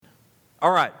All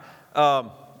right.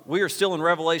 We are still in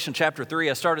Revelation chapter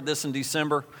 3. I started this in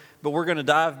December, but we're going to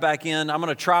dive back in. I'm going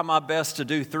to try my best to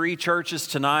do 3 churches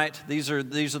tonight. These are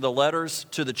the letters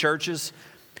to the churches.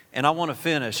 And I want to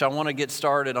finish. I want to get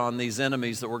started on these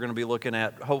enemies that we're going to be looking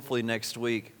at hopefully next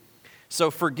week.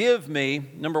 So forgive me.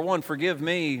 Number one, forgive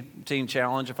me, Teen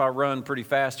Challenge, if I run pretty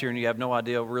fast here and you have no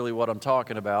idea really what I'm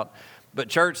talking about. But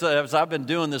church, as I've been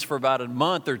doing this for about a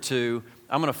month or two,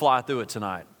 I'm going to fly through it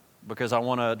tonight because I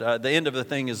want to. The end of the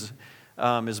thing is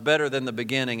better than the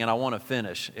beginning, and I want to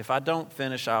finish. If I don't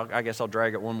finish, I guess I'll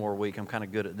drag it one more week. I'm kind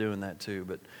of good at doing that too,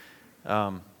 but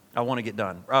I want to get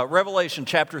done. Revelation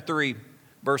chapter 3,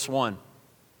 verse 1.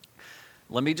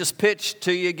 Let me just pitch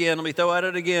to you again. Let me throw at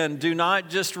it again. Do not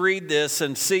just read this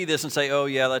and see this and say, oh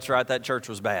yeah, that's right, that church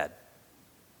was bad.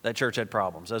 That church had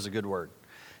problems. That's a good word.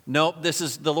 Nope,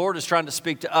 the Lord is trying to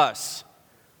speak to us.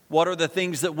 What are the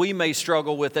things that we may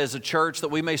struggle with as a church, that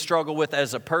we may struggle with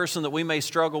as a person, that we may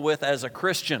struggle with as a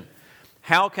Christian?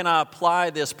 How can I apply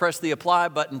this? Press the apply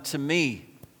button to me.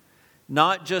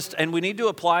 Not just, and we need to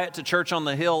apply it to Church on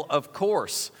the Hill, of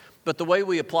course, but the way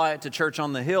we apply it to Church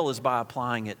on the Hill is by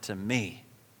applying it to me.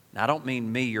 Now, I don't mean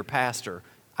me, your pastor.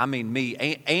 I mean me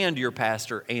and your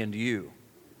pastor and you.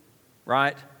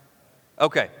 Right?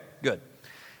 Okay, good.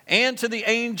 And to the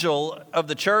angel of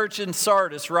the church in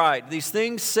Sardis write, these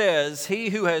things says he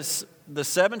who has the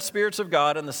 7 spirits of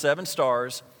God and the 7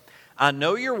 stars, I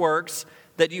know your works,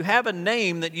 that you have a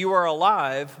name, that you are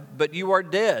alive, but you are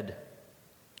dead.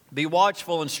 Be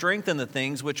watchful and strengthen the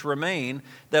things which remain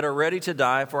that are ready to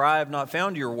die, for I have not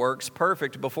found your works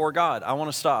perfect before God. I want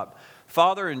to stop.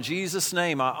 Father, in Jesus'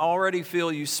 name, I already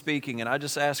feel you speaking, and I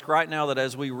just ask right now that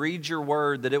as we read your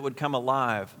word, that it would come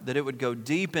alive, that it would go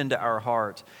deep into our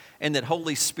heart, and that,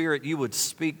 Holy Spirit, you would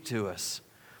speak to us,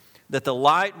 that the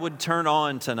light would turn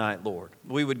on tonight, Lord.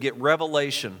 We would get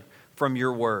revelation from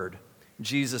your word. In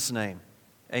Jesus' name,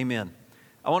 amen.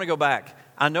 I want to go back.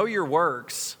 I know your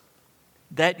works,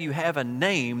 that you have a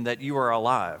name, that you are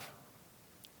alive,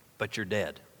 but you're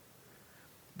dead.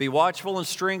 Be watchful and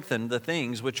strengthen the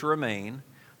things which remain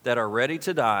that are ready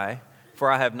to die,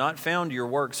 for I have not found your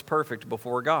works perfect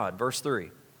before God. Verse 3.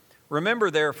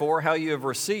 Remember, therefore, how you have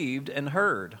received and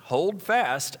heard. Hold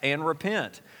fast and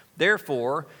repent.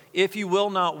 Therefore, if you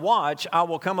will not watch, I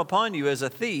will come upon you as a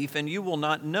thief, and you will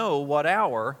not know what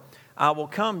hour I will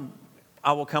come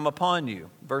upon you.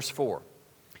 Verse 4.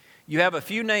 You have a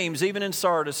few names, even in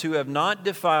Sardis, who have not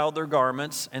defiled their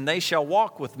garments, and they shall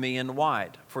walk with me in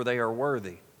white, for they are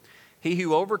worthy. He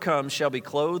who overcomes shall be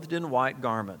clothed in white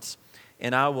garments,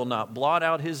 and I will not blot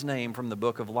out his name from the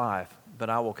book of life, but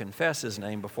I will confess his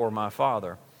name before my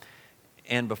Father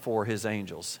and before his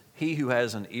angels. He who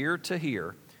has an ear to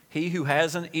hear,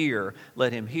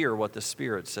 let him hear what the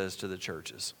Spirit says to the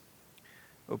churches.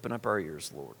 Open up our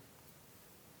ears, Lord.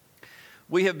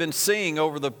 We have been seeing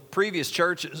over the previous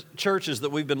churches that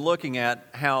we've been looking at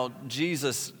how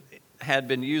Jesus had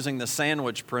been using the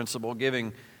sandwich principle,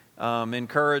 giving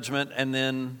encouragement and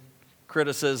then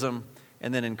criticism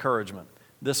and then encouragement.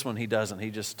 This one he doesn't.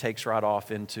 He just takes right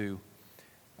off into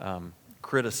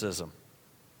criticism.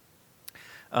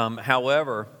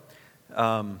 However,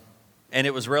 and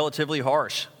it was relatively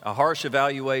harsh, a harsh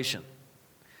evaluation.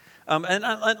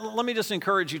 Let me just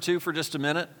encourage you too for just a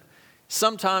minute.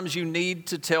 Sometimes you need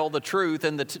to tell the truth,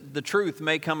 and the truth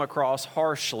may come across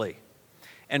harshly.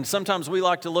 And sometimes we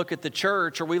like to look at the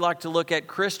church, or we like to look at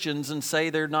Christians and say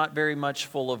they're not very much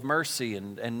full of mercy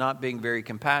and not being very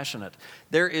compassionate.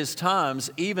 There is times,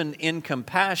 even in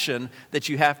compassion, that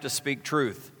you have to speak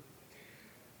truth.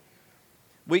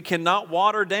 We cannot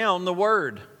water down the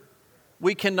word.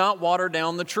 We cannot water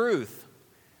down the truth.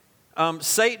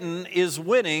 Satan is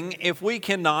winning if we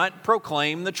cannot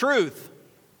proclaim the truth.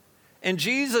 And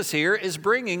Jesus here is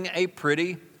bringing a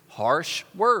pretty harsh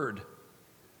word.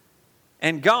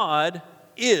 And God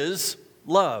is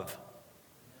love.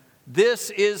 This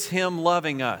is Him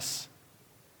loving us,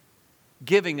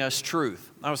 giving us truth.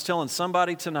 I was telling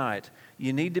somebody tonight,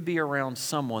 you need to be around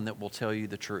someone that will tell you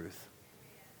the truth.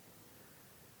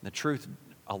 The truth,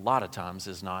 a lot of times,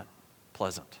 is not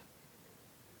pleasant.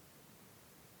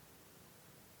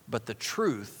 But the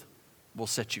truth will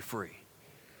set you free.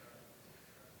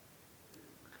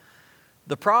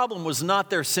 The problem was not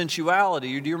their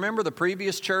sensuality. Do you remember the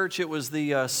previous church? It was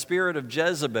the spirit of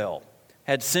Jezebel.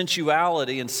 Had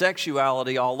sensuality and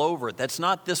sexuality all over it. That's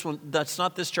not this one. That's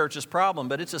not this church's problem,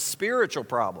 but it's a spiritual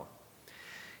problem.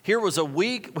 Here was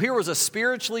a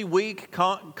spiritually weak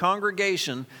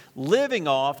congregation living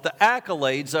off the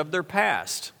accolades of their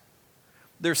past.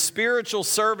 Their spiritual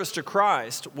service to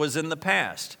Christ was in the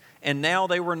past, and now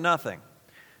they were nothing.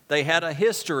 They had a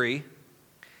history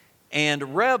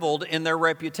and reveled in their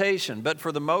reputation. But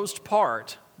for the most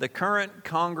part, the current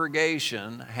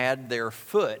congregation had their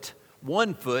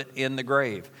one foot in the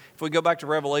grave. If we go back to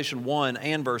Revelation 1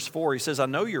 and verse 4, he says, I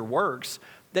know your works,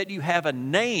 that you have a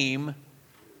name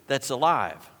that's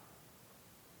alive.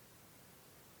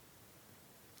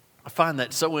 I find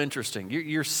that so interesting.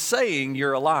 You're saying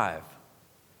you're alive,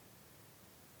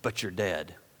 but you're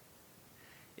dead.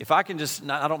 If I can just,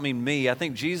 I don't mean me, I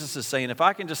think Jesus is saying, if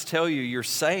I can just tell you, you're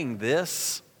saying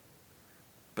this,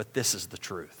 but this is the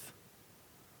truth.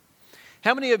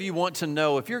 How many of you want to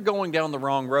know if you're going down the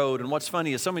wrong road? And what's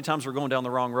funny is so many times we're going down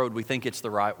the wrong road, we think it's the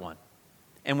right one.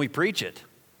 And we preach it.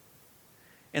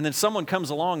 And then someone comes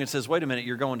along and says, wait a minute,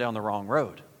 you're going down the wrong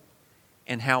road.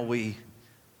 And how we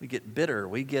get bitter,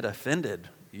 we get offended.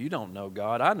 You don't know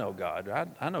God, I know God.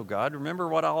 I know God. Remember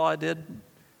what all I did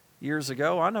years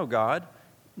ago? I know God.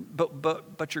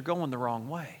 But you're going the wrong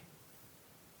way.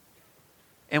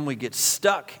 And we get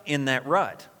stuck in that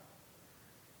rut.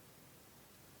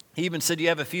 He even said, you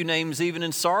have a few names even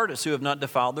in Sardis who have not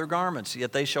defiled their garments,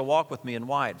 yet they shall walk with me in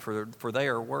white, for they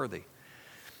are worthy.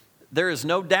 There is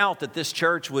no doubt that this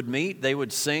church would meet. They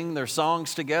would sing their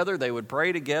songs together. They would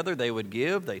pray together. They would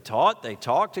give. They taught. They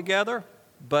talked together.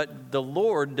 But the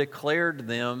Lord declared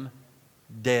them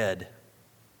dead.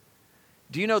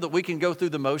 Do you know that we can go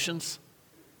through the motions?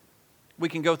 We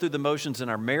can go through the motions in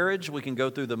our marriage. We can go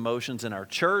through the motions in our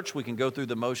church. We can go through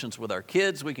the motions with our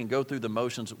kids. We can go through the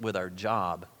motions with our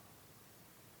job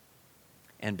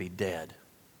and be dead.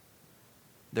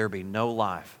 There be no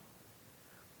life.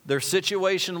 Their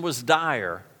situation was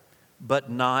dire,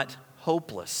 but not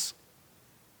hopeless,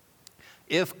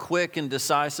 if quick and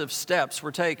decisive steps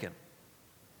were taken.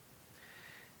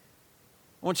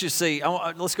 I want you to see,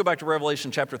 let's go back to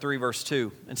Revelation chapter 3, verse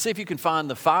 2, and see if you can find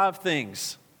the 5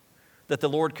 things that the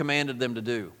Lord commanded them to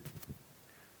do.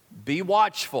 Be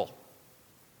watchful.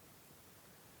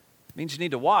 It means you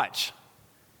need to watch.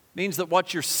 It means that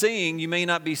what you're seeing, you may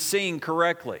not be seeing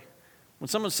correctly. When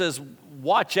someone says,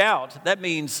 watch out, that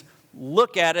means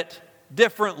look at it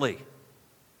differently.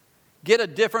 Get a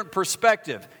different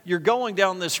perspective. You're going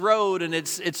down this road and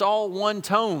it's all one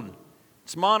tone.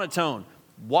 It's monotone.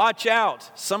 Watch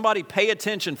out. Somebody pay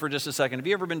attention for just a second. Have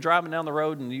you ever been driving down the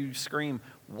road and you scream,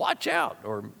 watch out?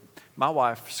 Or my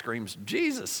wife screams,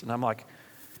 Jesus. And I'm like,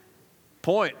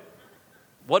 point.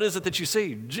 What is it that you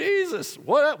see? Jesus.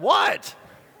 What?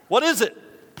 What is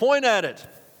it? Point at it.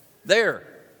 There.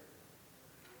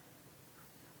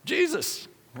 Jesus.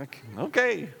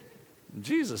 Okay.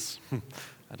 Jesus.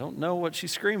 I don't know what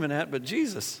she's screaming at, but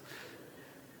Jesus.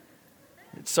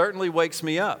 It certainly wakes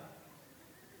me up.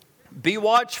 Be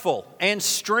watchful and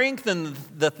strengthen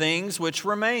the things which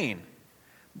remain,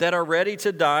 that are ready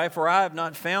to die, for I have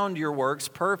not found your works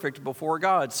perfect before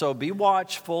God. So be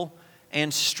watchful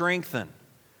and strengthen.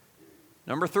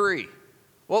 Number 3.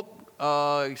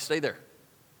 Stay there.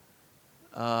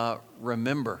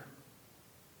 Remember.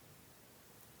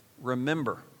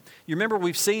 Remember. You remember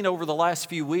we've seen over the last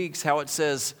few weeks how it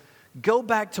says, go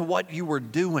back to what you were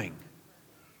doing.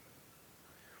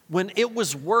 When it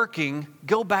was working,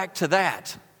 go back to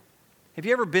that. Have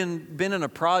you ever been in a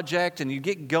project and you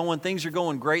get going, things are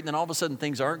going great, and then all of a sudden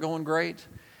things aren't going great?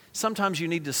 Sometimes you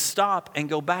need to stop and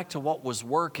go back to what was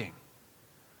working.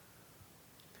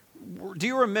 Do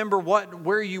you remember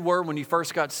where you were when you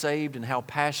first got saved and how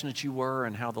passionate you were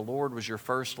and how the Lord was your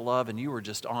first love and you were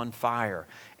just on fire?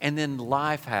 And then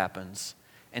life happens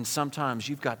and sometimes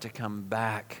you've got to come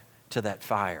back to that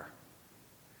fire.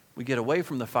 We get away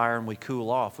from the fire and we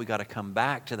cool off. We got to come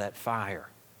back to that fire.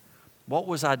 What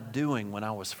was I doing when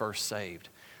I was first saved?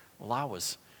 Well, I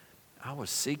was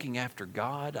seeking after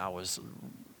God. I was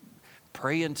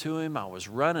praying to Him. I was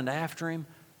running after Him.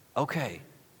 Okay,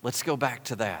 let's go back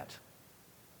to that.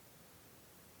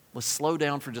 Let's slow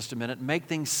down for just a minute and make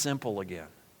things simple again.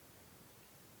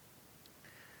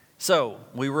 So,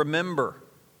 we remember.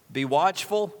 Be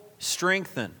watchful,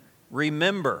 strengthen,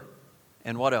 remember,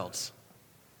 and what else?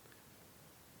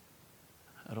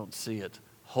 I don't see it.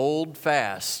 Hold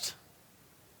fast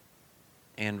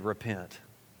and repent.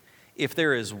 If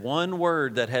there is one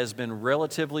word that has been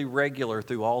relatively regular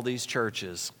through all these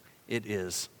churches, it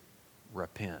is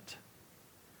repent.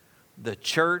 The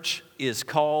church is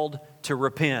called to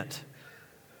repent.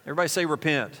 Everybody say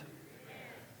repent.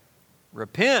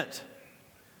 Repent,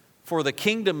 for the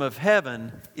kingdom of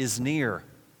heaven is near.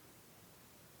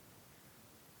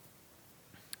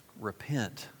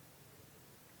 Repent.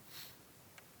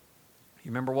 You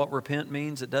remember what repent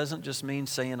means? It doesn't just mean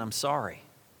saying I'm sorry.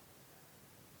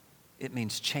 It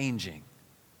means changing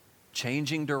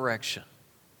direction.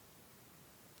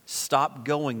 Stop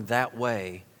going that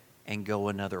way and go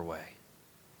another way.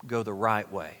 Go the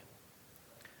right way.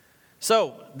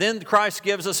 So then Christ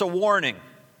gives us a warning.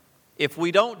 If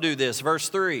we don't do this, verse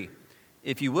 3,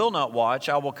 if you will not watch,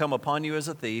 I will come upon you as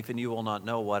a thief, and you will not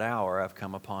know what hour I've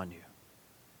come upon you.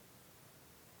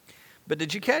 But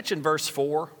did you catch in verse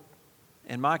 4?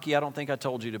 And Mikey, I don't think I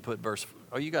told you to put verse 4.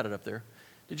 Oh, you got it up there.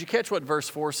 Did you catch what verse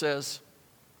 4 says?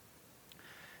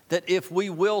 That if we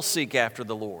will seek after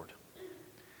the Lord.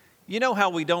 You know how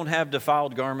we don't have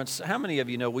defiled garments? How many of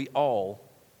you know we all,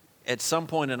 at some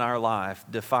point in our life,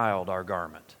 defiled our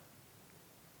garment?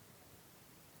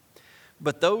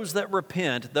 But those that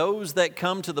repent, those that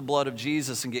come to the blood of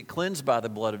Jesus and get cleansed by the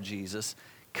blood of Jesus,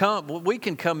 we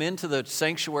can come into the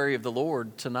sanctuary of the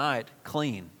Lord tonight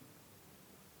clean.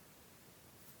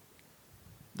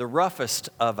 The roughest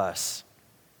of us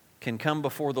can come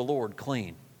before the Lord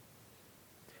clean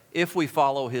if we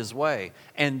follow His way.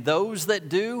 And those that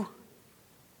do,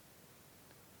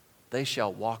 they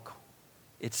shall walk.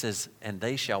 It says, and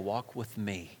they shall walk with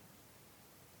me.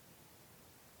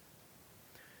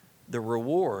 The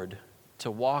reward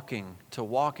to walking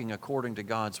according to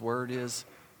God's word is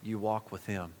you walk with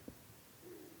Him.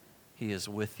 He is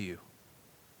with you.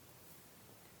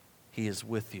 He is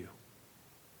with you.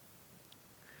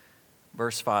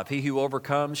 Verse 5, he who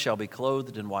overcomes shall be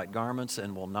clothed in white garments,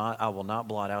 and I will not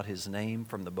blot out his name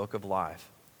from the book of life,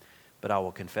 but I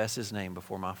will confess his name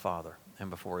before my Father and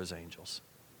before His angels.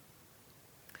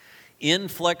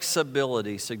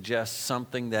 Inflexibility suggests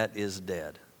something that is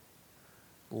dead.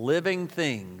 Living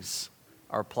things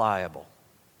are pliable.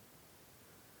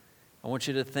 I want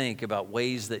you to think about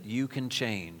ways that you can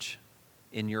change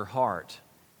in your heart,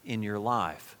 in your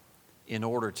life, in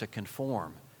order to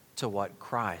conform to what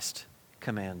Christ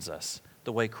commands us,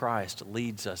 the way Christ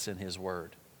leads us in His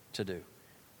Word to do.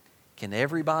 Can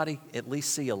everybody at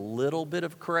least see a little bit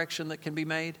of correction that can be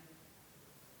made?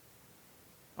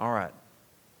 All right.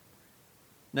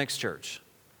 Next church.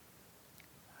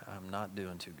 I'm not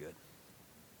doing too good.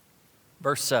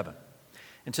 Verse 7.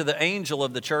 And to the angel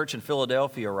of the church in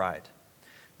Philadelphia write,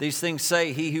 these things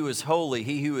say he who is holy,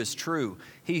 he who is true,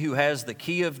 he who has the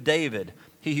key of David,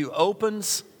 he who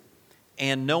opens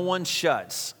and no one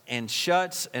shuts, and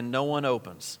shuts and no one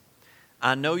opens.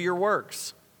 I know your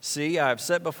works. See, I have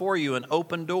set before you an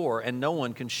open door, and no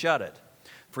one can shut it.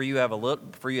 For you have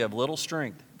little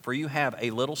strength. For you have a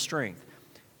little strength,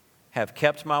 have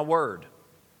kept my word,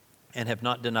 and have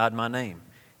not denied my name.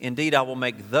 Indeed, I will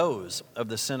make those of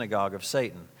the synagogue of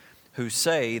Satan, who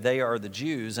say they are the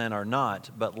Jews and are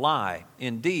not, but lie.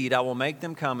 Indeed, I will make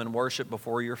them come and worship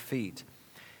before your feet,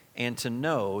 and to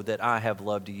know that I have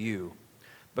loved you.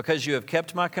 Because you have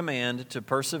kept my command to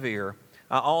persevere,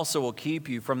 I also will keep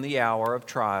you from the hour of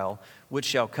trial, which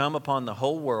shall come upon the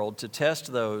whole world to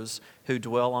test those who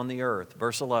dwell on the earth.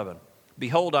 Verse 11,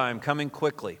 behold, I am coming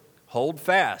quickly. Hold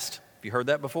fast. Have you heard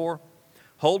that before?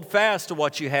 Hold fast to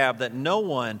what you have, that no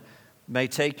one may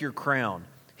take your crown.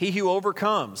 He who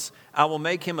overcomes, I will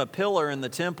make him a pillar in the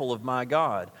temple of my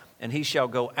God, and he shall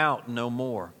go out no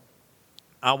more.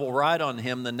 I will write on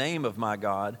him the name of my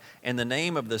God and the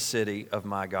name of the city of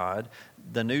my God,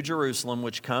 the new Jerusalem,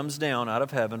 which comes down out of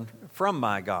heaven from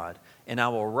my God. And I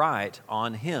will write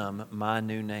on him my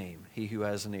new name. He who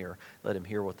has an ear, let him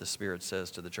hear what the Spirit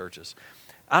says to the churches.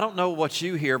 I don't know what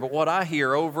you hear, but what I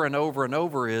hear over and over and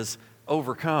over is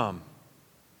overcome,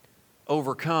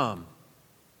 overcome,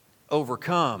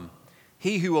 overcome.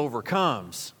 He who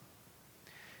overcomes.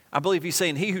 I believe he's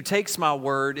saying, he who takes my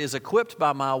word, is equipped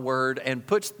by my word, and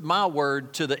puts my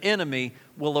word to the enemy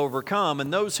will overcome.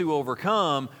 And those who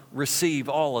overcome receive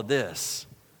all of this.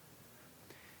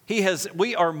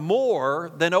 We are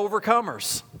more than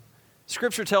overcomers.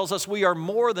 Scripture tells us we are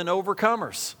more than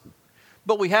overcomers.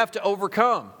 But we have to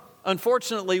overcome.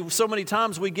 Unfortunately, so many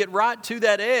times we get right to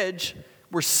that edge.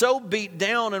 We're so beat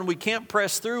down and we can't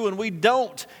press through, and we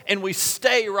don't. And we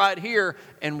stay right here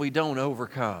and we don't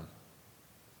overcome.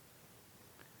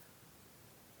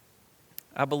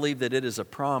 I believe that it is a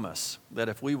promise that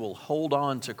if we will hold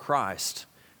on to Christ,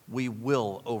 we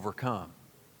will overcome.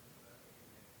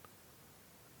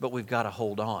 But we've got to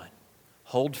hold on.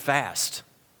 Hold fast.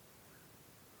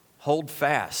 Hold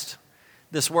fast.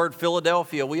 This word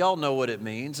Philadelphia, we all know what it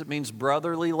means. It means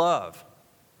brotherly love.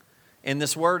 And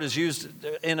this word is used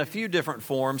in a few different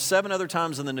forms, 7 other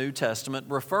times in the New Testament,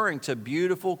 referring to a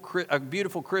beautiful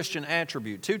Christian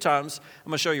attribute. 2 times,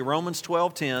 I'm going to show you Romans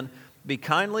 12:10. Be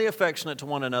kindly affectionate to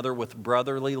one another with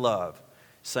brotherly love.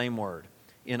 Same word.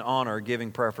 In honor,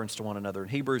 giving preference to one another. In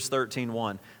Hebrews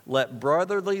 13:1, let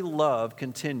brotherly love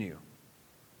continue.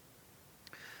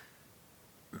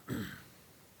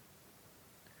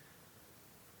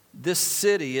 This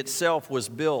city itself was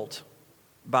built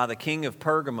by the king of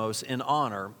Pergamos in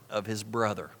honor of his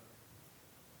brother.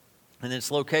 And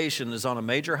its location is on a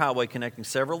major highway connecting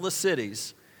several of the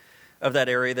cities of that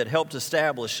area that helped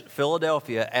establish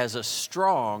Philadelphia as a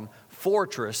strong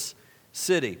fortress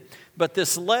city. But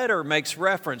this letter makes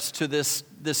reference to this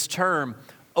term,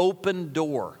 open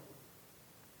door,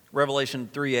 Revelation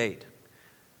 3:8,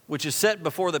 which is set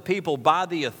before the people by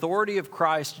the authority of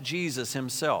Christ Jesus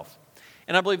himself.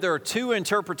 And I believe there are two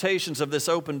interpretations of this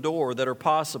open door that are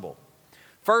possible.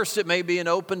 First, it may be an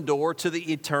open door to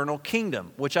the eternal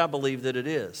kingdom, which I believe that it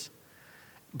is.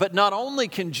 But not only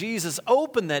can Jesus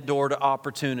open that door to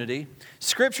opportunity,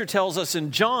 Scripture tells us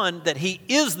in John that he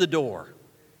is the door.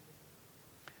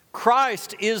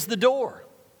 Christ is the door.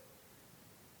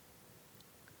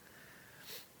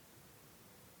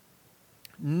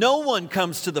 No one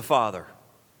comes to the Father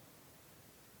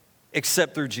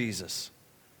except through Jesus.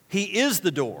 He is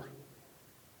the door.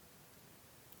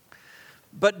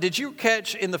 But did you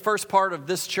catch in the first part of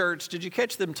this church, did you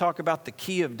catch them talk about the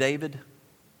key of David?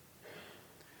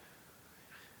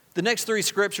 The next three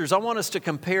scriptures, I want us to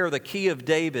compare the key of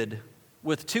David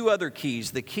with two other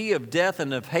keys, the key of death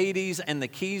and of Hades and the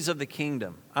keys of the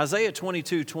kingdom. Isaiah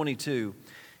 22:22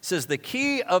 says, the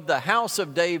key of the house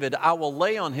of David I will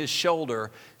lay on his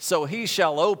shoulder, so he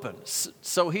shall open,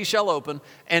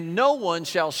 and no one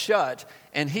shall shut,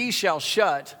 and he shall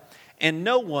shut, and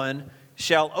no one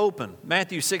shall open.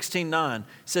 Matthew 16:9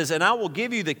 says, and I will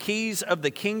give you the keys of the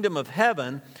kingdom of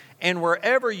heaven, and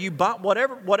whatever you bind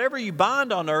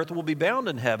on earth will be bound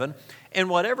in heaven, and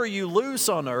whatever you loose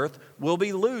on earth will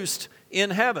be loosed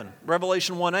in heaven.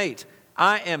 Revelation 1:8,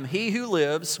 I am he who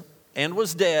lives and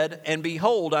was dead, and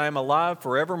behold, I am alive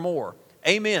forevermore.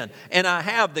 Amen. And I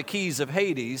have the keys of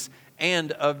Hades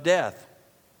and of death.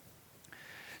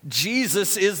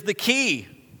 Jesus is the key.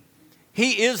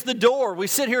 He is the door. We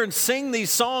sit here and sing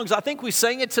these songs. I think we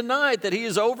sang it tonight, that he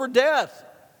is over death.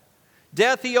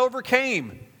 Death he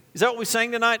overcame. Is that what we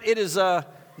sang tonight? It is,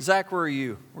 Zach, where are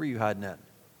you? Where are you hiding at?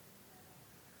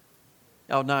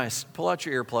 Oh, nice. Pull out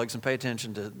your earplugs and pay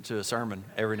attention to a sermon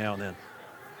every now and then.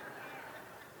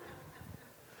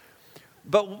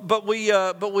 But we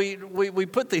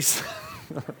put these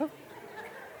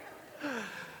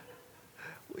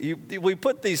we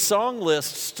put these song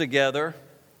lists together,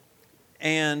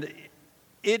 and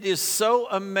it is so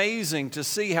amazing to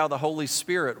see how the Holy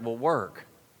Spirit will work.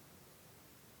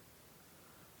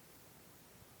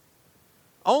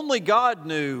 Only God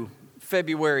knew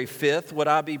February 5th would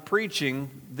I be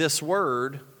preaching this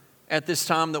word at this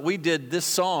time that we did this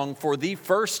song for the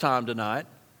first time tonight.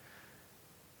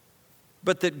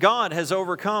 But that God has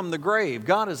overcome the grave.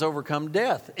 God has overcome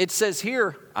death. It says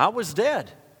here, I was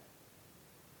dead.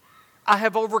 I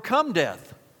have overcome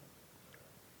death.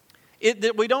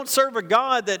 That we don't serve a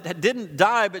God that didn't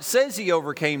die but says he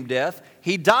overcame death.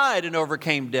 He died and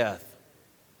overcame death.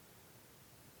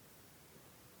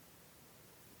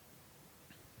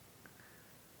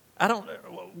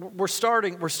 We're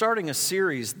starting a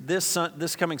series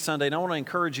this coming Sunday, and I want to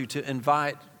encourage you to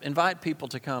invite people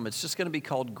to come. It's just going to be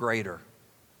called Greater.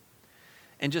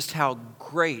 And just how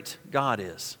great God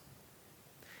is.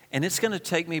 And it's going to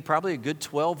take me probably a good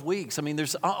 12 weeks. I mean,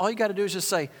 all you got to do is just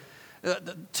say,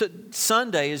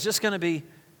 Sunday is just going to be,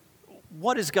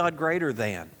 what is God greater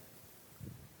than?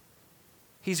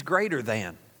 He's greater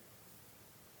than.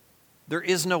 There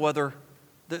is no other,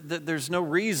 there's no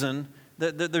reason,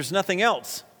 there's nothing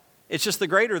else. It's just the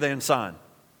greater than sign.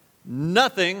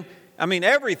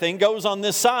 Everything goes on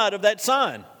this side of that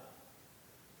sign.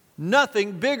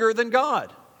 Nothing bigger than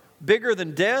God. Bigger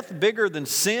than death, bigger than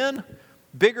sin,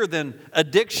 bigger than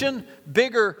addiction,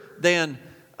 bigger than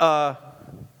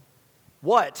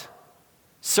what?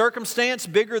 Circumstance,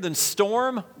 bigger than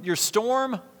your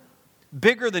storm,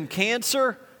 bigger than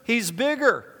cancer. He's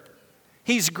bigger.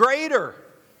 He's greater.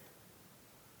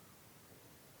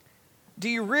 Do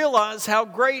you realize how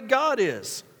great God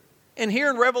is? And here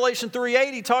in Revelation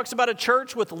 3:8, he talks about a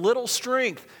church with little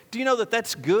strength. Do you know that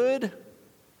that's good?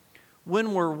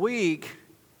 When we're weak,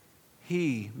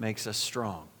 he makes us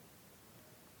strong.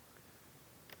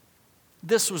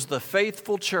 This was the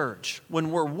faithful church.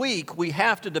 When we're weak, we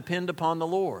have to depend upon the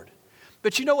Lord.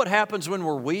 But you know what happens when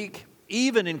we're weak?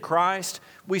 Even in Christ,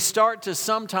 we start to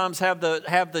sometimes have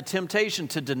the temptation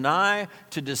to deny,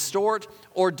 to distort,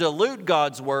 or dilute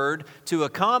God's word to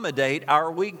accommodate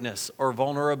our weakness or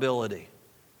vulnerability.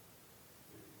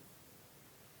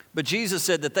 But Jesus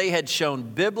said that they had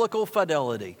shown biblical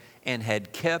fidelity and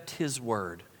had kept his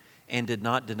word and did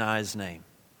not deny his name.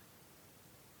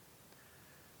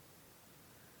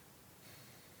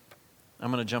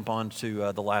 I'm going to jump on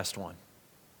to the last one.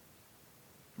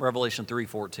 Revelation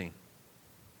 3:14.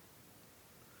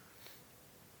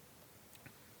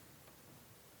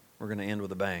 We're going to end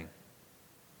with a bang.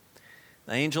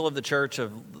 The angel of the church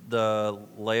of the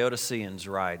Laodiceans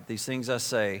write, these things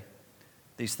say,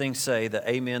 the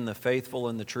Amen, the faithful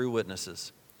and the true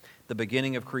witnesses, the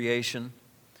beginning of creation,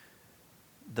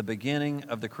 the beginning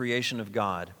of the creation of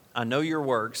God. I know your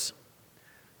works,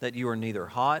 that you are neither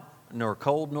hot nor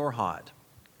cold nor hot.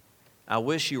 I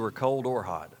wish you were cold or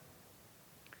hot.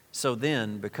 So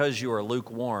then, because you are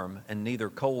lukewarm and neither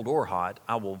cold or hot,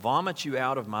 I will vomit you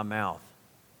out of my mouth.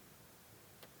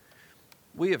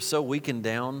 We have so weakened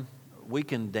down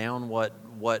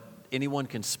what anyone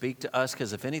can speak to us,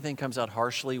 because if anything comes out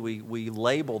harshly, we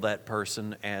label that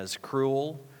person as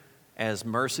cruel, as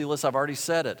merciless. I've already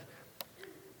said it.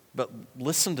 But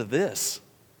listen to this.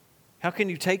 How can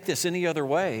you take this any other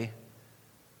way?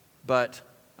 But,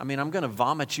 I'm going to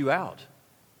vomit you out.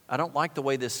 I don't like the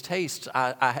way this tastes.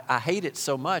 I hate it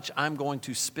so much, I'm going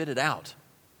to spit it out.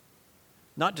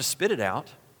 Not just spit it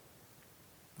out,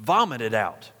 vomit it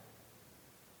out.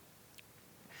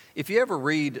 If you ever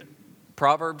read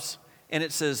Proverbs and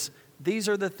it says, these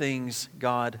are the things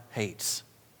God hates,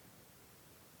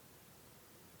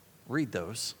 read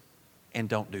those and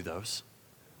don't do those.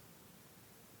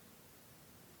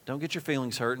 Don't get your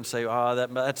feelings hurt and say,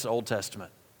 that's Old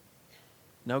Testament.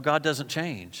 No, God doesn't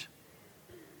change.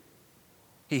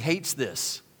 He hates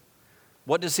this.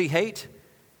 What does he hate?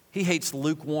 He hates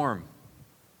lukewarm.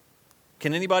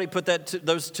 Can anybody put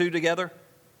those two together?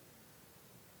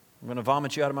 I'm going to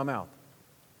vomit you out of my mouth.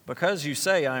 Because you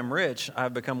say, I am rich, I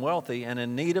have become wealthy, and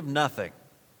in need of nothing.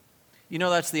 You know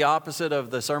that's the opposite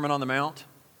of the Sermon on the Mount.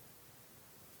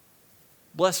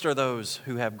 Blessed are those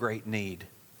who have great need.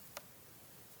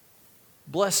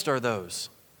 Blessed are those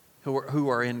who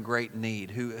are in great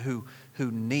need, who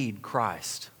need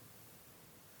Christ.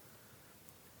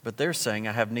 But they're saying,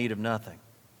 I have need of nothing.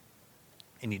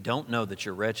 And you don't know that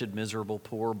you're wretched, miserable,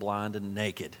 poor, blind, and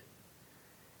naked.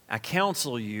 I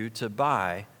counsel you to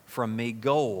buy from me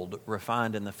gold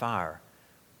refined in the fire,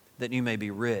 that you may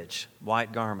be rich,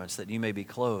 white garments, that you may be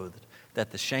clothed,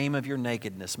 that the shame of your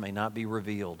nakedness may not be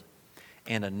revealed,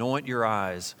 and anoint your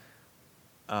eyes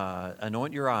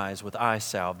with eye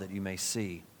salve, that you may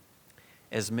see.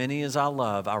 As many as I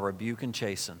love, I rebuke and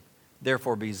chasten.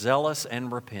 Therefore be zealous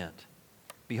and repent.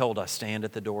 Behold, I stand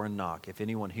at the door and knock. If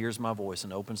anyone hears my voice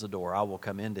and opens the door, I will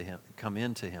come into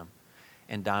him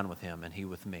and dine with him, and he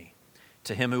with me.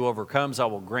 To him who overcomes, I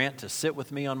will grant to sit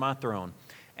with me on my throne,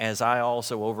 as I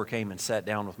also overcame and sat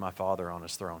down with my Father on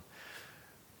his throne.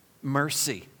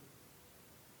 Mercy.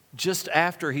 Just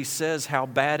after he says how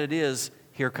bad it is,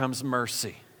 here comes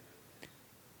mercy.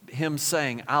 Him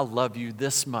saying, I love you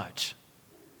this much.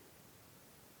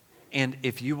 And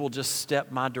if you will just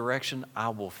step my direction, I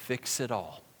will fix it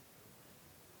all.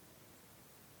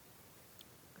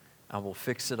 I will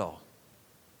fix it all.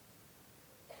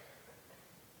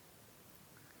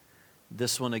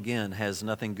 This one again has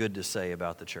nothing good to say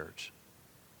about the church.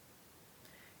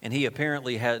 And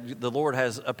the Lord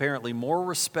has apparently more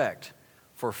respect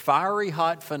for fiery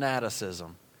hot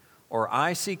fanaticism or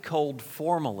icy cold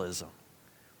formalism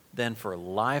than for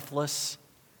lifeless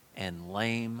and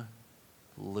lame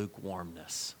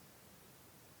lukewarmness.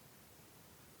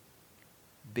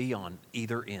 Be on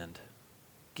either end.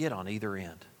 Get on either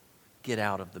end. Get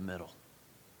out of the middle.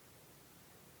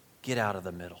 Get out of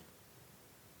the middle.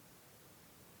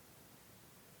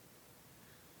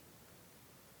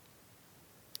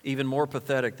 Even more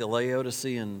pathetic, the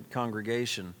Laodicean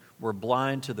congregation were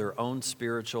blind to their own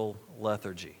spiritual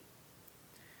lethargy,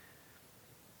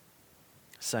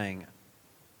 saying,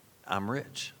 I'm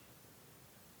rich,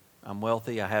 I'm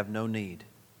wealthy, I have no need.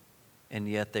 And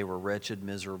yet they were wretched,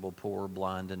 miserable, poor,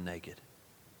 blind, and naked.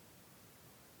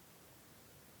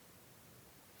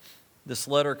 This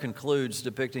letter concludes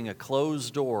depicting a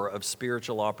closed door of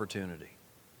spiritual opportunity.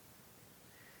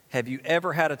 Have you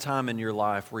ever had a time in your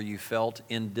life where you felt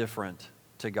indifferent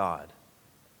to God?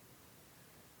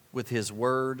 With His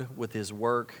Word, with His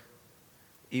work,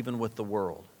 even with the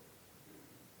world?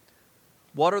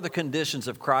 What are the conditions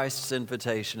of Christ's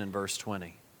invitation in verse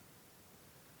 20?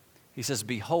 He says,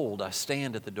 Behold, I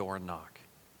stand at the door and knock.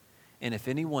 And if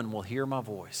anyone will hear my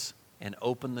voice and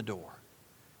open the door,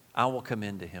 I will come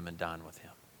into him and dine with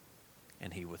him,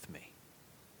 and he with me.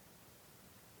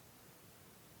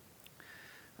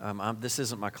 This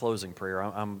isn't my closing prayer.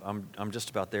 I'm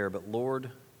just about there. But Lord,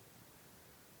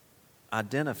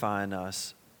 identify in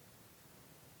us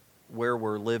where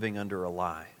we're living under a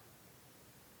lie.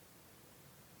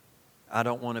 I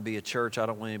don't want to be a church. I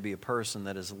don't want to be a person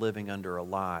that is living under a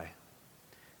lie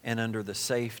and under the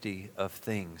safety of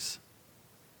things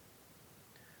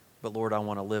But Lord, I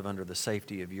want to live under the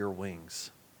safety of your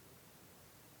wings,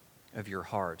 of your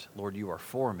heart. Lord, you are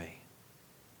for me,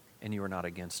 and you are not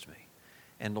against me.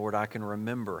 And Lord, I can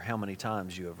remember how many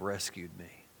times you have rescued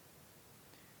me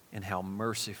and how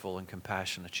merciful and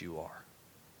compassionate you are.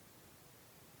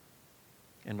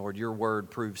 And Lord, your word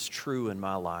proves true in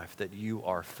my life that you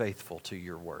are faithful to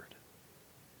your word.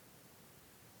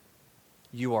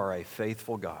 You are a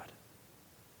faithful God.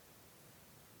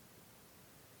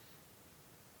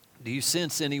 Do you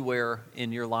sense anywhere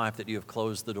in your life that you have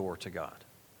closed the door to God?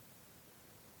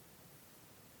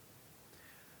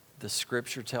 The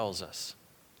Scripture tells us,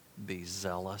 be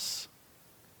zealous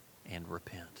and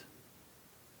repent.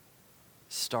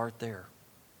 Start there.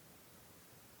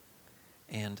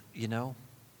 And you know,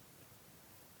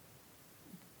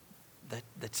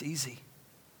 that's easy.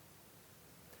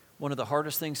 One of the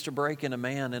hardest things to break in a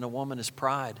man and a woman is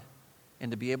pride,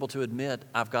 and to be able to admit,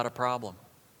 I've got a problem.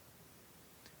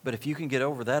 But if you can get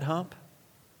over that hump,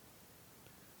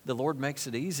 the Lord makes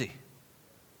it easy.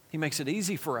 He makes it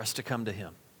easy for us to come to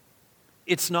Him.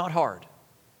 It's not hard.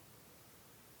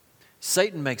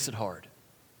 Satan makes it hard.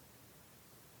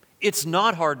 It's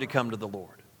not hard to come to the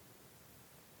Lord.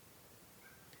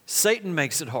 Satan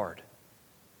makes it hard.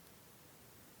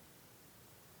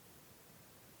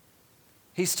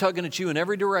 He's tugging at you in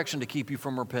every direction to keep you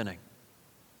from repenting.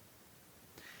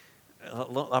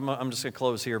 I'm just going to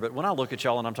close here, but when I look at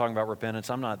y'all and I'm talking about repentance,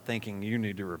 I'm not thinking you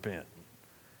need to repent.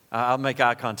 I'll make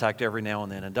eye contact every now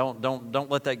and then, and don't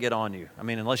let that get on you. I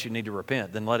mean, unless you need to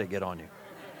repent, then let it get on you.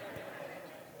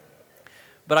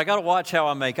 But I got to watch how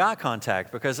I make eye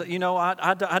contact, because you know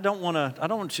I don't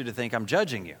want you to think I'm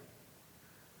judging you.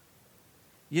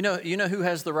 You know who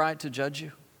has the right to judge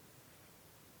you?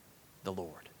 The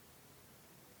Lord.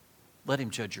 Let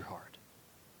Him judge your heart.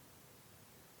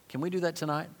 Can we do that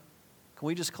tonight? Can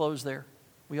we just close there?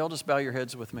 Will you all just bow your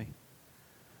heads with me?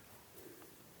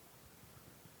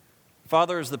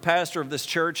 Father, as the pastor of this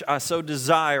church, I so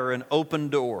desire an open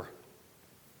door.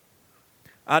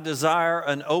 I desire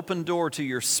an open door to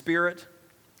your Spirit,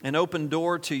 an open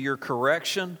door to your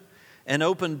correction, an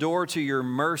open door to your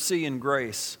mercy and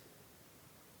grace.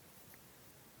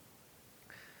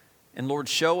 And Lord,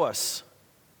 show us.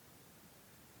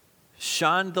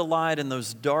 Shine the light in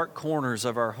those dark corners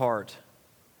of our heart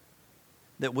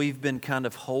that we've been kind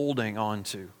of holding on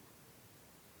to.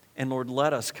 And Lord,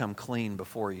 let us come clean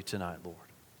before you tonight, Lord.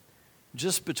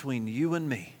 Just between you and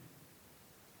me.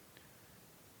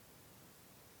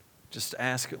 Just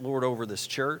ask it, Lord, over this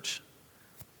church,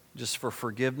 just for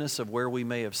forgiveness of where we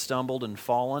may have stumbled and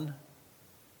fallen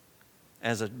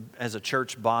as a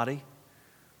church body.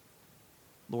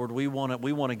 Lord, we want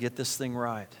to get this thing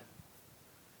right.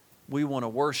 We want to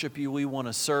worship you. We want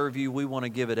to serve you. We want to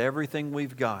give it everything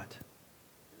we've got.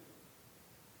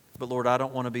 But Lord, I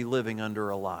don't want to be living under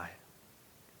a lie.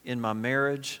 In my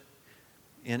marriage,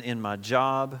 in my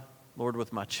job, Lord,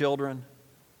 with my children.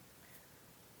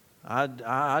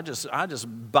 I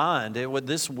just bind it with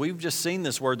this. We've just seen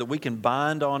this word that we can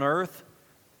bind on earth.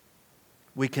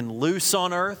 We can loose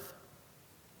on earth.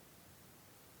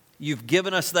 You've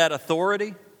given us that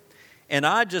authority. And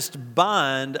I just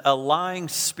bind a lying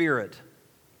spirit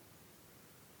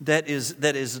that is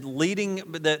leading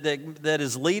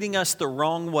us the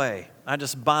wrong way. I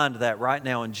just bind that right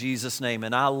now in Jesus' name.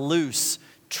 And I loose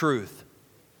truth.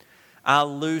 I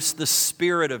loose the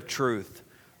Spirit of truth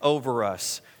over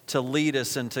us to lead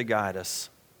us and to guide us.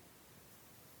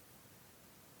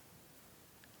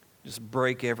 Just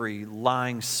break every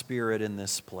lying spirit in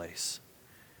this place.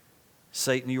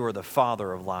 Satan, you are the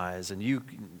father of lies, and you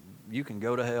can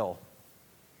go to hell.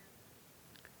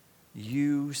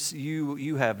 You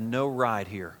have no right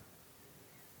here.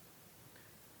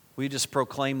 We just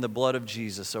proclaim the blood of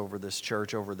Jesus over this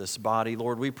church, over this body.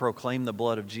 Lord, we proclaim the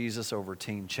blood of Jesus over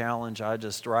Teen Challenge. I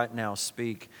just right now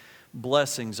speak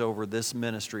blessings over this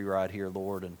ministry right here,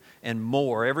 Lord, and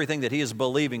more. Everything that He is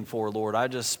believing for, Lord, I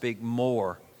just speak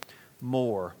more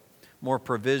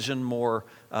provision, more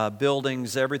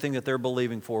buildings, everything that they're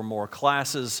believing for, more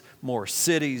classes, more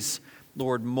cities,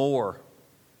 Lord, more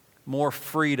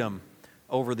freedom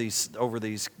over these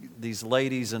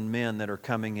ladies and men that are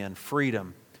coming in.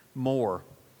 Freedom, more.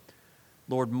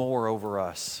 Lord, more over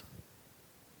us.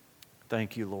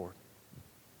 Thank you, Lord.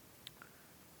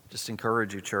 Just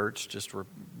encourage you, church. Just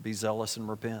be zealous and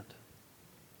repent.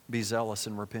 Be zealous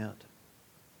and repent.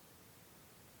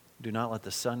 Do not let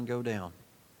the sun go down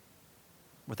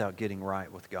without getting right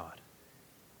with God.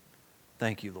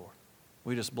 Thank you, Lord.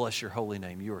 We just bless your holy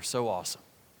name. You are so awesome.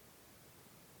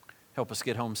 Help us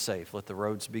get home safe. Let the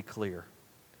roads be clear.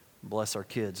 Bless our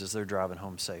kids as they're driving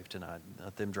home safe tonight.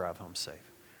 Let them drive home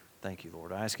safe. Thank you,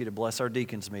 Lord. I ask you to bless our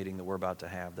deacons meeting that we're about to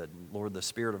have, that, Lord, the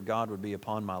Spirit of God would be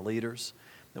upon my leaders,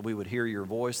 that we would hear your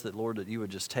voice, that, Lord, that you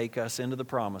would just take us into the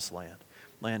promised land,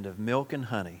 land of milk and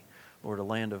honey, Lord, a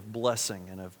land of blessing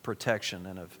and of protection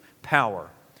and of power.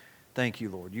 Thank you,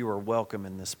 Lord. You are welcome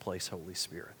in this place, Holy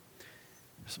Spirit.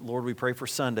 Lord, we pray for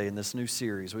Sunday in this new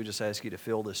series. We just ask you to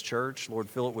fill this church. Lord,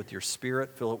 fill it with your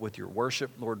Spirit. Fill it with your worship.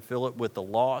 Lord, fill it with the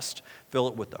lost. Fill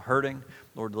it with the hurting.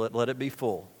 Lord, let it be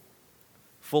full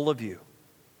of you.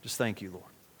 Just thank you,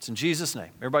 Lord. It's in Jesus'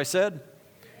 name. Everybody said?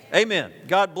 Amen.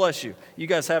 God bless you. You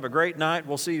guys have a great night.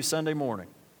 We'll see you Sunday morning.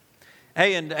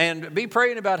 Hey, and be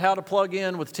praying about how to plug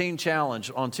in with Teen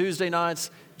Challenge on Tuesday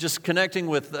nights, just connecting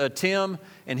with Tim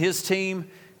and his team,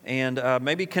 and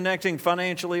maybe connecting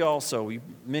financially also.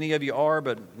 Many of you are,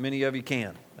 but many of you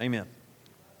can. Amen.